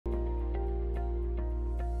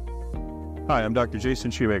Hi, I'm Dr.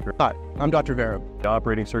 Jason Shoemaker. Hi, I'm Dr. Vera. The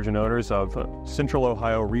operating surgeon owners of Central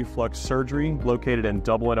Ohio Reflux Surgery, located in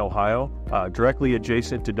Dublin, Ohio, directly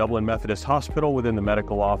adjacent to Dublin Methodist Hospital within the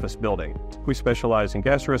medical office building. We specialize in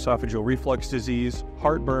gastroesophageal reflux disease,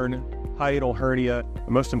 heartburn, hiatal hernia, and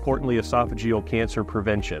most importantly, esophageal cancer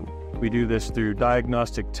prevention. We do this through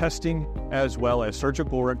diagnostic testing as well as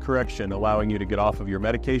surgical correction, allowing you to get off of your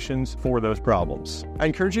medications for those problems. I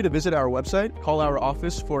encourage you to visit our website, call our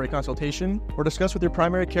office for a consultation, or discuss with your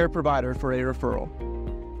primary care provider for a referral.